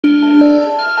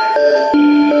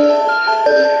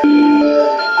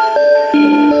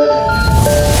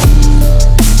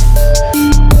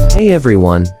Hey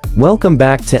everyone, welcome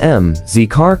back to MZ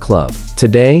Car Club.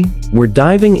 Today, we're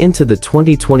diving into the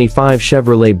 2025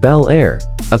 Chevrolet Bel Air,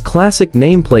 a classic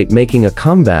nameplate making a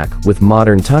comeback with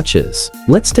modern touches.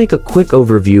 Let's take a quick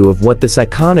overview of what this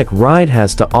iconic ride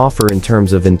has to offer in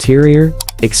terms of interior,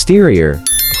 exterior,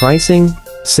 pricing,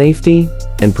 safety,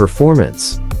 and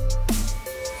performance.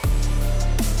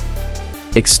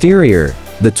 Exterior.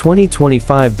 The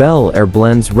 2025 Bel Air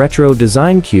blends retro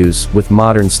design cues with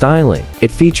modern styling. It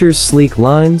features sleek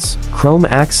lines, chrome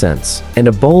accents, and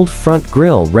a bold front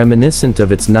grille reminiscent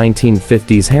of its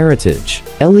 1950s heritage.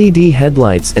 LED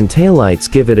headlights and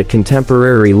taillights give it a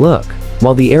contemporary look,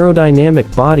 while the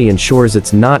aerodynamic body ensures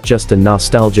it's not just a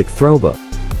nostalgic throwback.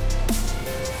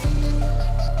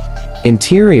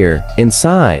 Interior.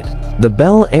 Inside, the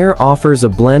Bel Air offers a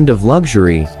blend of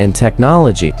luxury and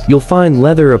technology. You'll find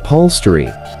leather upholstery,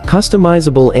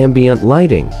 customizable ambient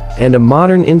lighting, and a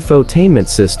modern infotainment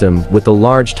system with a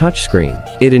large touchscreen.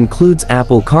 It includes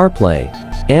Apple CarPlay,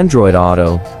 Android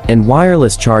Auto, and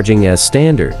wireless charging as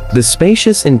standard. The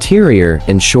spacious interior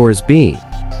ensures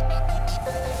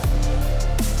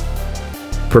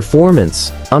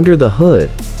performance. Under the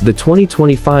hood, the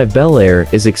 2025 Bel Air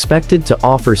is expected to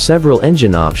offer several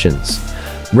engine options,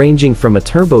 ranging from a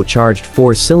turbocharged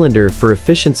 4-cylinder for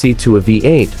efficiency to a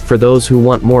V8 for those who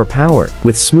want more power.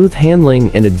 With smooth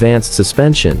handling and advanced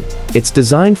suspension, it's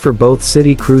designed for both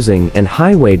city cruising and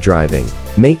highway driving,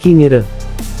 making it a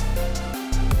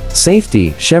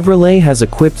safety. Chevrolet has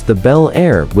equipped the Bel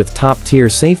Air with top-tier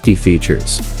safety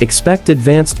features. Expect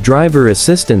advanced driver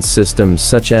assistance systems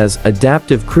such as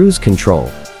adaptive cruise control,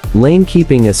 lane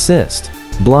keeping assist,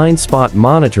 blind spot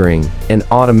monitoring, and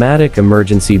automatic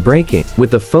emergency braking.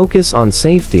 With a focus on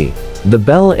safety, the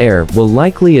Bel Air will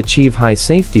likely achieve high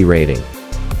safety rating.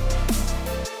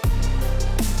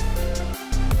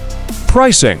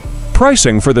 Pricing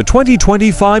for the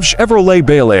 2025 Chevrolet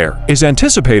Bel Air is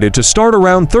anticipated to start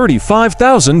around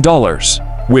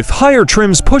 $35,000, with higher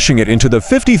trims pushing it into the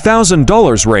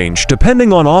 $50,000 range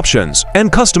depending on options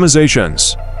and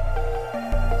customizations.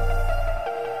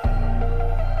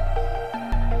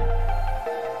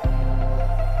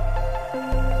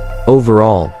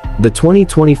 Overall, the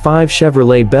 2025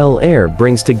 Chevrolet Bel Air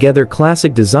brings together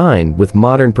classic design with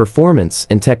modern performance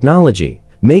and technology,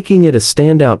 making it a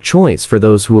standout choice for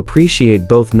those who appreciate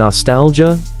both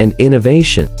nostalgia and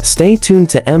innovation. Stay tuned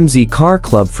to MZ Car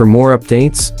Club for more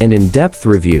updates and in-depth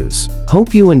reviews.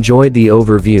 Hope you enjoyed the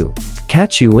overview.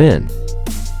 Catch you in